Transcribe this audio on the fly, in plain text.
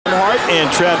and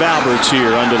Trev Alberts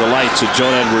here under the lights at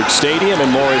Joan Edwards Stadium,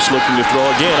 and Morris looking to throw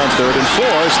again on 3rd and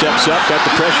 4. Steps up, got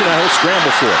the pressure, now he'll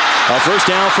scramble for it. First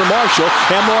down for Marshall,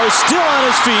 and Morris still on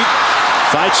his feet.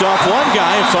 Fights off one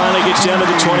guy and finally gets down to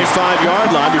the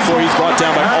 25-yard line before he's brought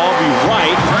down by Albie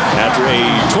Wright after a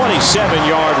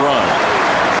 27-yard run.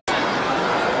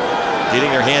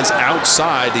 Getting their hands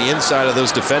outside the inside of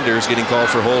those defenders, getting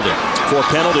called for holding. 4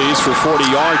 penalties for 40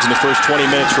 yards in the first 20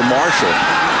 minutes for Marshall.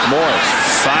 Morris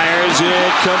fires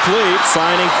it complete,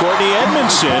 finding Courtney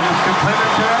Edmondson.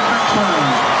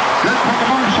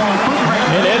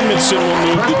 And Edmondson will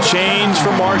move the chains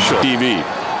for Marshall. TV.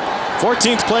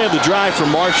 14th play of the drive for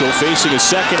Marshall, facing a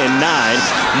 2nd and 9.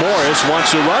 Morris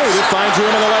wants to run it. Finds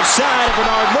room on the left side.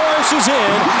 Bernard Morris is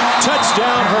in.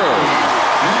 Touchdown Hurd.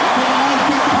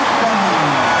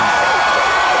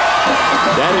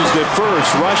 That is the first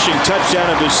rushing touchdown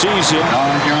of the season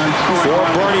for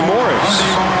Bernie Morris.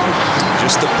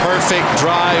 Just the perfect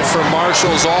drive for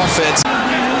Marshall's offense.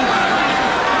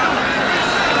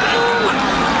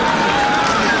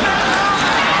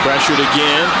 Pressured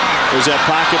again. There's that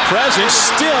pocket presence.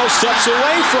 Still steps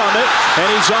away from it. And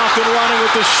he's off and running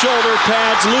with the shoulder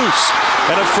pads loose.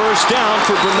 And a first down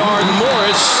for Bernard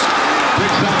Morris.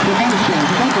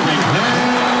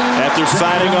 After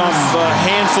fighting off a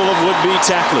handful of would-be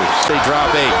tacklers. They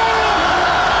drop 8.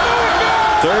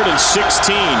 3rd and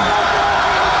 16.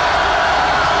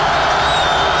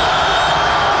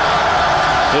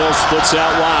 Hill splits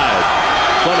out wide.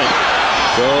 Clement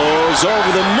goes over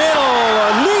the middle.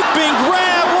 A leaping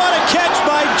grab. What a catch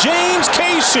by James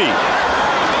Casey.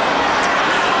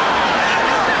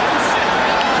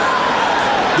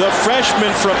 The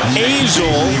freshman from Hazel,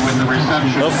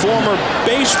 a former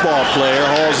baseball player,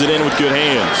 hauls it in with good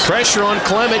hands. Pressure on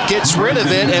Clement, gets rid of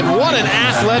it, and what an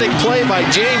athletic play by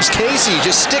James Casey.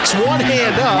 Just sticks one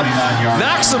hand up,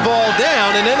 knocks the ball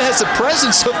down, and then has the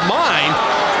presence of mind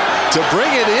to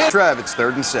bring it in. Trev, it's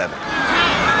 3rd and 7.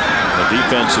 The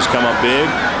defense has come up big.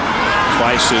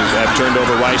 Twice have turned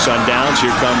over Rice on downs.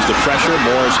 Here comes the pressure.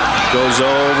 Morris goes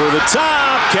over the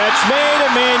top. Catch made.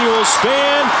 Emmanuel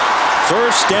Spann.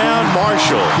 First down,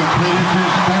 Marshall.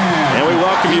 And we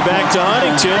welcome you back to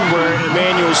Huntington, where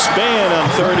Emmanuel Spann on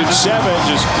 3rd and 7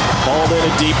 just hauled in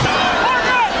a deep.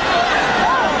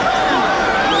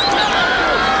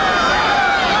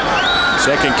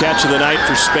 Second catch of the night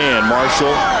for Spann.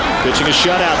 Marshall pitching a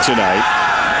shutout tonight.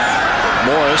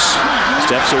 Morris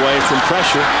steps away from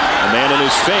pressure. A man in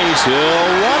his face.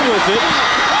 He'll run with it.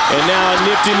 And now a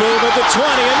nifty move at the 20.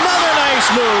 Another nice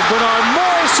move. Bernard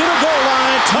Morris to the goal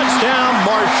line. Touchdown,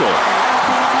 Marshall.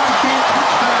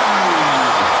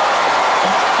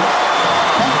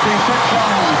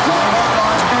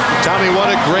 Tommy, what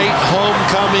a great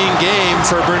homecoming game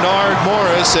for Bernard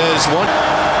Morris as one.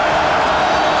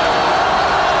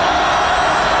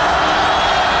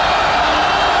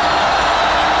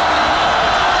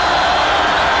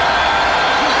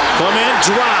 Clement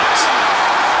dropped.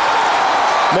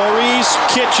 Maurice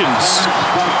Kitchens.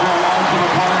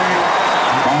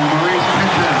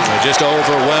 They just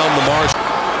overwhelmed the Marshall.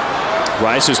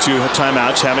 Rice has 2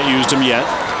 timeouts, haven't used them yet.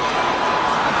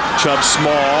 Chubb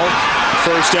Small.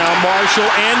 First down, Marshall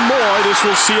and more. This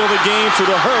will seal the game for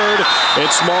the Herd.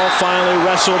 And Small finally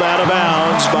wrestled out of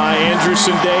bounds by Andrew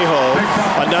Sendejo.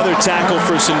 Another tackle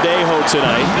for Sendejo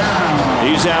tonight.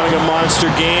 He's having a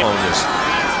monster game.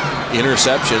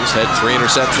 Interceptions, had 3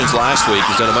 interceptions last week.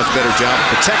 He's done a much better job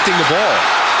protecting the ball.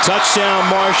 Touchdown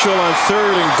Marshall on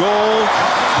 3rd and goal.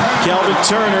 Kelvin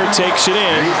Turner takes it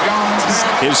in.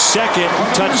 His 2nd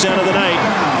touchdown of the night.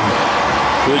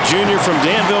 The junior from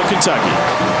Danville, Kentucky.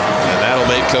 And that'll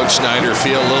make Coach Snyder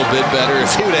feel a little bit better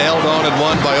if he would have held on and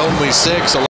won by only 6.